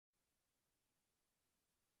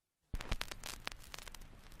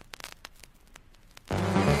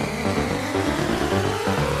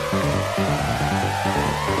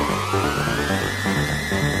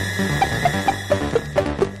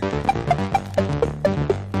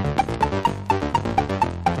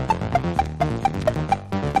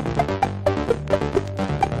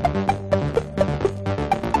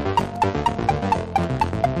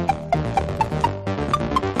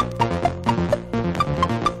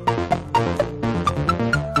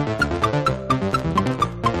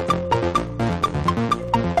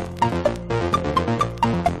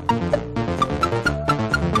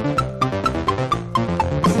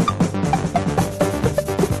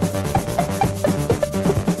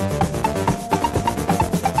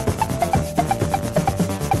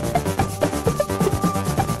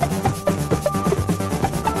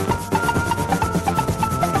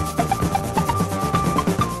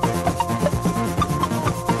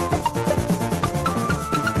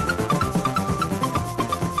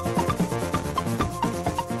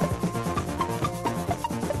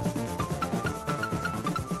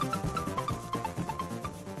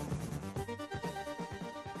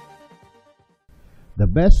The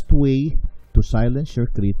best way to silence your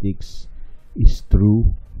critics is through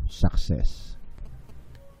success.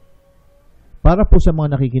 Para po sa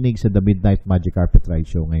mga nakikinig sa The Midnight Magic Carpet Ride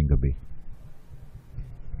Show ngayong gabi.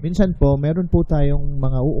 Minsan po, meron po tayong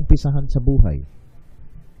mga uumpisahan sa buhay.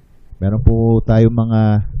 Meron po tayong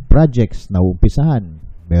mga projects na uumpisahan.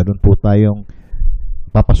 Meron po tayong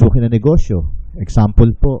papasukin na negosyo.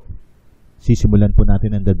 Example po, sisimulan po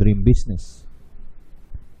natin ang the dream business.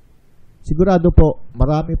 Sigurado po,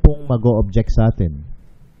 marami pong mag-o-object sa atin.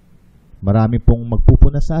 Marami pong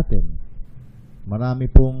magpupuna sa atin. Marami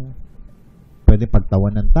pong pwede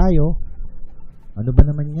pagtawanan tayo. Ano ba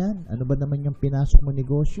naman yan? Ano ba naman yung pinasok mo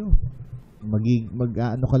negosyo?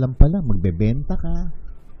 Ano ka lang pala, magbebenta ka.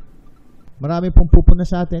 Marami pong pupuna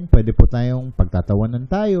sa atin. Pwede po tayong pagtatawanan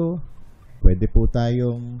tayo. Pwede po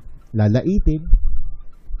tayong lalaitin.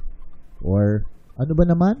 Or ano ba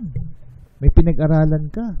naman? May pinag-aralan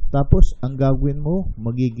ka. Tapos, ang gagawin mo,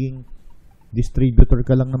 magiging distributor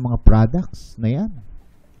ka lang ng mga products na yan.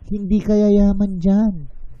 Hindi ka yayaman dyan.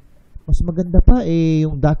 Mas maganda pa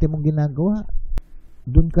yung dati mong ginagawa.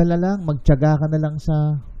 Doon ka na lang, magtiyaga ka na lang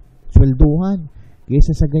sa swelduhan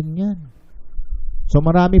kaysa sa ganyan. So,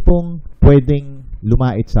 marami pong pwedeng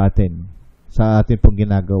lumait sa atin pong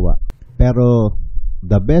ginagawa. Pero,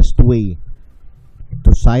 the best way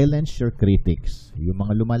to silence your critics, yung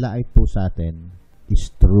mga lumalait po sa atin, is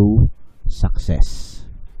through success.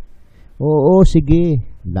 Oo, sige,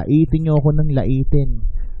 laitin nyo ako ng laitin.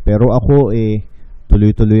 Pero ako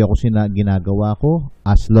tuloy-tuloy ako ginagawa ko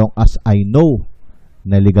as long as I know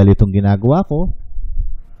na legal itong ginagawa ko.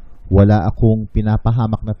 Wala akong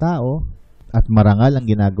pinapahamak na tao at marangal ang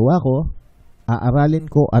ginagawa ko. Aaralin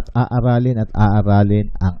ko at aaralin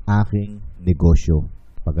ang aking negosyo.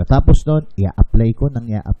 Pagkatapos nun, i-apply ko nang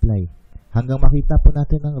i-apply. Hanggang makita po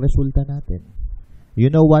natin ang resulta natin.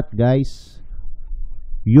 You know what, guys?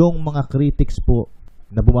 Yung mga critics po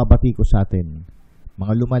na bumabati ko sa atin,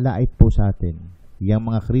 mga lumalait po sa atin,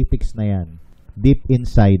 yung mga critics na yan, deep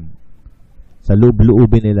inside, sa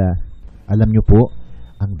loob-loobin nila, alam nyo po,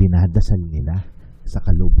 ang dinadasal nila sa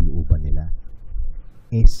kaloob-looban nila,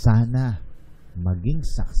 sana maging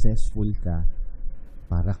successful ka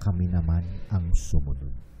para kami naman ang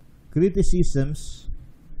sumunod. Criticisms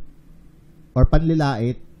or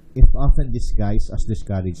panlilait is often disguised as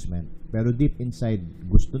discouragement. Pero deep inside,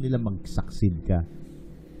 gusto nila mag-succeed ka.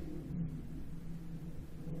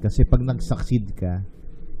 Kasi pag nag-succeed ka,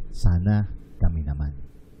 sana kami naman.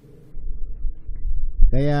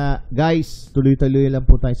 Kaya guys, tuloy-tuloy lang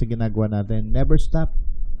po tayo sa ginagawa natin. Never stop.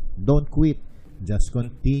 Don't quit. Just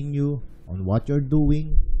continue on what you're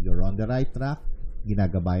doing. You're on the right track.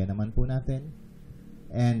 Ginagabayan naman po natin.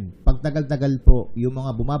 And pagtagal-tagal po, yung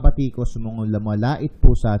mga bumabatikos, mga lumalait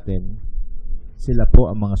po sa atin, sila po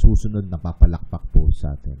ang mga susunod na papalakpak po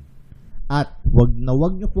sa atin. At wag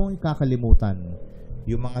nyo pong kakalimutan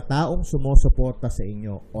yung mga taong sumusuporta sa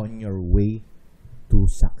inyo on your way to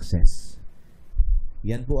success.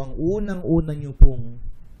 Yan po ang unang-una nyo pong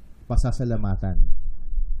pasasalamatan.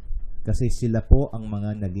 Kasi sila po ang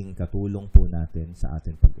mga naging katulong po natin sa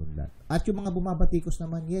ating pag-unlad. At yung mga bumabatikos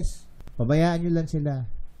naman, yes, pabayaan nyo lang sila.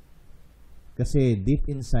 Kasi deep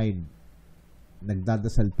inside,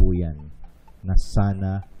 nagdadasal po yan na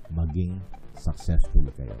sana maging successful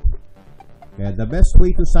kayo. Kaya the best way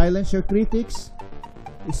to silence your critics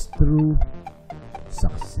is through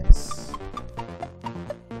success.